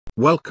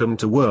Welcome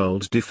to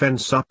World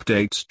Defense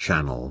Updates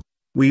channel.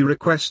 We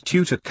request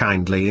you to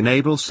kindly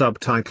enable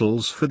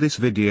subtitles for this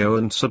video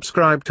and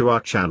subscribe to our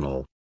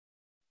channel.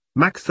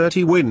 Mach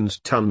 30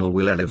 wind tunnel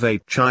will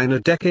elevate China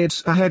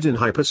decades ahead in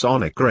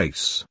hypersonic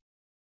race.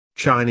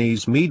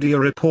 Chinese media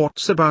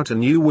reports about a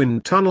new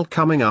wind tunnel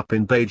coming up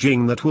in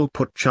Beijing that will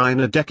put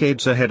China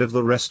decades ahead of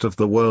the rest of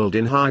the world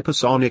in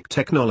hypersonic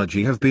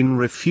technology have been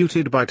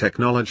refuted by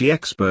technology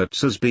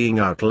experts as being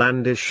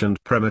outlandish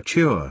and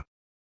premature.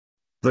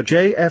 The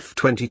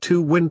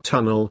JF-22 wind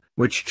tunnel,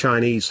 which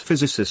Chinese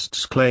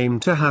physicists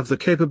claim to have the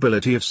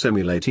capability of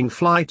simulating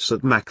flights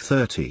at Mach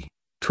 30,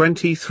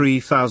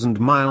 23,000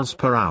 miles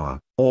per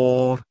hour,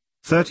 or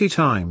 30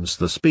 times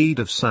the speed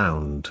of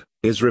sound,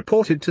 is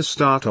reported to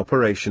start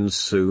operations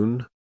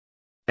soon.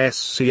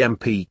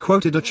 SCMP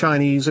quoted a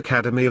Chinese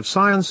Academy of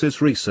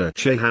Sciences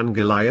researcher Han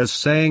Guilai as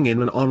saying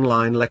in an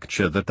online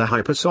lecture that the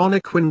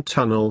hypersonic wind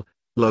tunnel,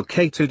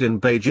 located in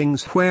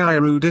Beijing's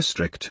Huairou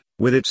district,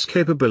 with its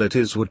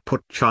capabilities would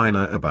put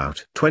China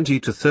about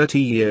 20 to 30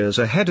 years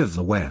ahead of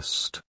the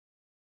West.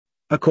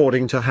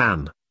 According to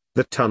Han,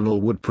 the tunnel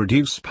would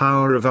produce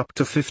power of up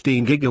to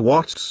 15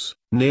 gigawatts,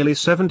 nearly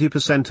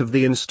 70% of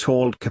the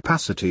installed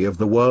capacity of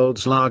the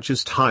world's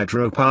largest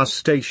hydropower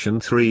station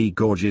Three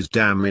Gorges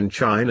Dam in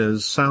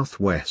China's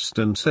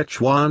southwestern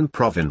Sichuan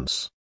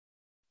province.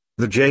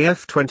 The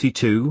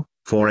JF-22,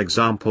 for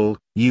example,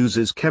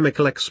 uses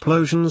chemical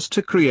explosions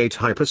to create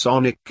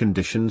hypersonic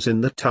conditions in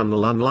the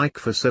tunnel, unlike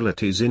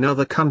facilities in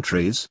other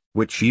countries,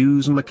 which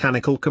use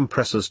mechanical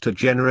compressors to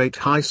generate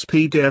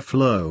high-speed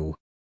airflow.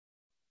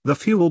 The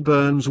fuel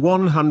burns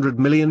 100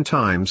 million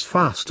times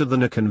faster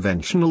than a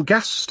conventional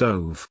gas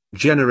stove,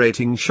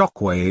 generating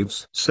shock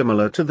waves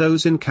similar to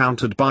those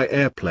encountered by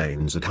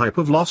airplanes at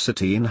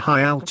hypervelocity in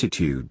high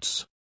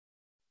altitudes.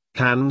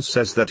 Han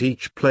says that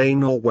each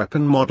plane or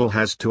weapon model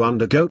has to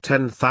undergo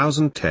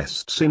 10,000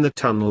 tests in the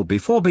tunnel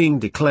before being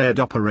declared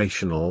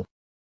operational.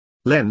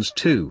 Lens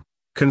 2,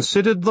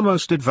 considered the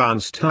most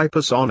advanced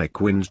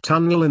hypersonic wind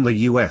tunnel in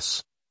the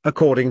US,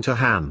 according to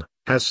Han,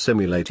 has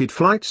simulated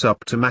flights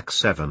up to Mach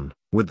 7,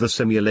 with the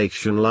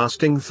simulation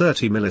lasting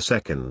 30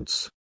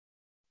 milliseconds.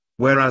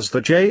 Whereas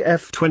the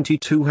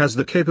JF-22 has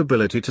the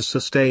capability to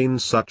sustain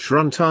such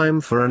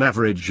runtime for an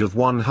average of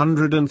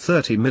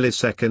 130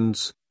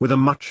 milliseconds, with a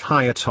much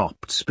higher top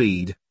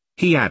speed,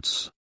 he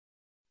adds.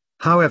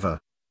 However,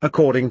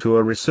 according to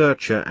a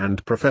researcher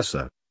and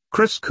professor,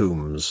 Chris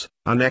Coombs,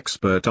 an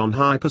expert on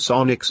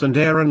hypersonics and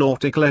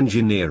aeronautical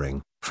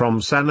engineering,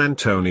 from San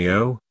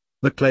Antonio,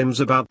 the claims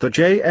about the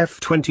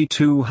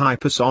JF-22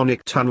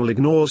 hypersonic tunnel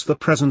ignores the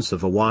presence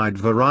of a wide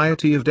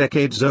variety of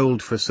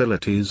decades-old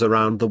facilities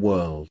around the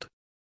world.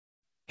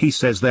 He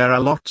says there are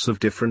lots of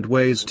different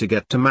ways to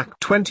get to Mach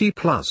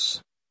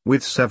 20+,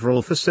 with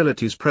several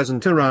facilities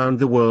present around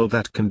the world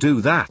that can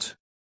do that.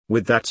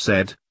 With that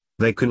said,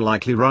 they can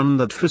likely run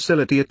that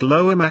facility at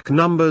lower Mach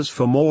numbers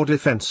for more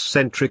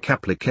defense-centric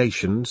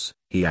applications,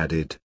 he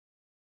added.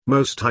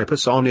 Most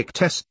hypersonic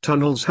test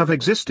tunnels have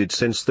existed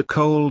since the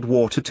Cold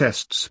War to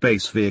test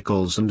space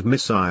vehicles and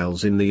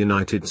missiles in the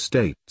United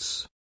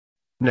States.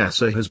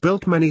 NASA has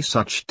built many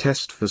such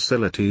test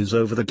facilities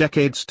over the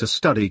decades to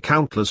study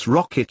countless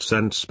rockets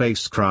and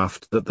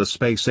spacecraft that the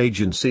space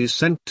agencies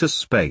sent to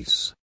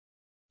space.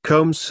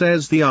 Combs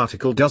says the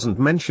article doesn't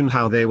mention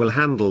how they will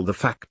handle the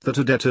fact that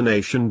a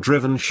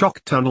detonation-driven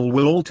shock tunnel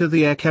will alter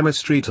the air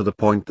chemistry to the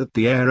point that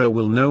the aero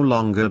will no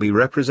longer be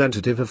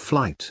representative of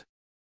flight.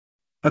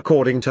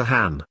 According to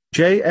Han,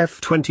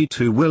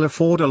 JF-22 will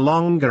afford a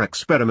longer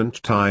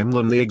experiment time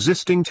than the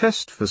existing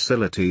test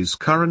facilities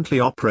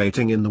currently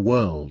operating in the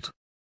world.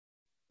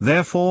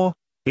 Therefore,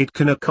 it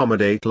can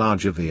accommodate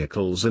larger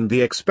vehicles and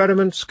the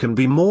experiments can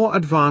be more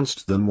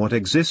advanced than what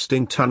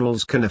existing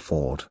tunnels can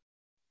afford.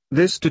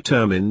 This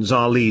determines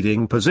our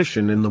leading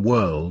position in the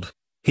world,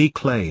 he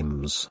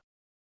claims.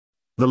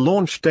 The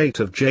launch date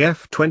of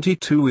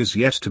JF-22 is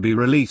yet to be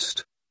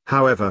released,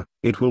 however,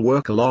 it will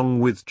work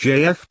along with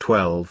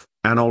JF-12,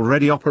 an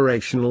already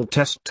operational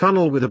test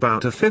tunnel with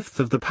about a fifth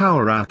of the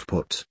power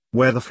output,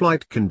 where the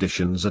flight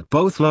conditions at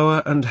both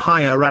lower and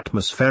higher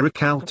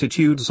atmospheric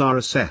altitudes are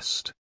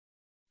assessed.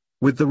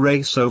 With the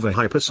race over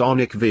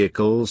hypersonic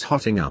vehicles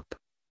hotting up,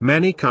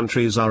 many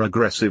countries are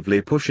aggressively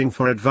pushing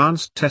for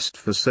advanced test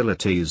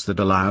facilities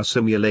that allow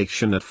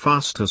simulation at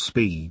faster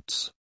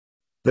speeds.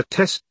 The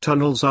test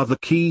tunnels are the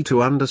key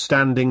to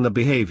understanding the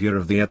behavior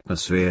of the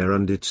atmosphere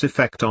and its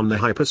effect on the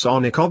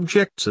hypersonic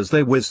objects as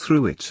they whiz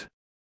through it.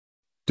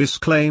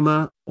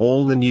 Disclaimer: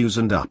 all the news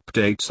and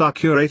updates are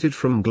curated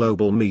from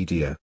global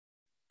media.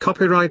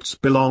 Copyrights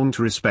belong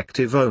to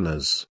respective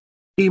owners.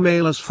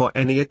 Email us for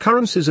any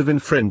occurrences of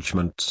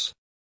infringements.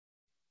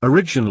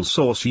 Original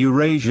source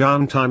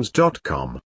EurasianTimes.com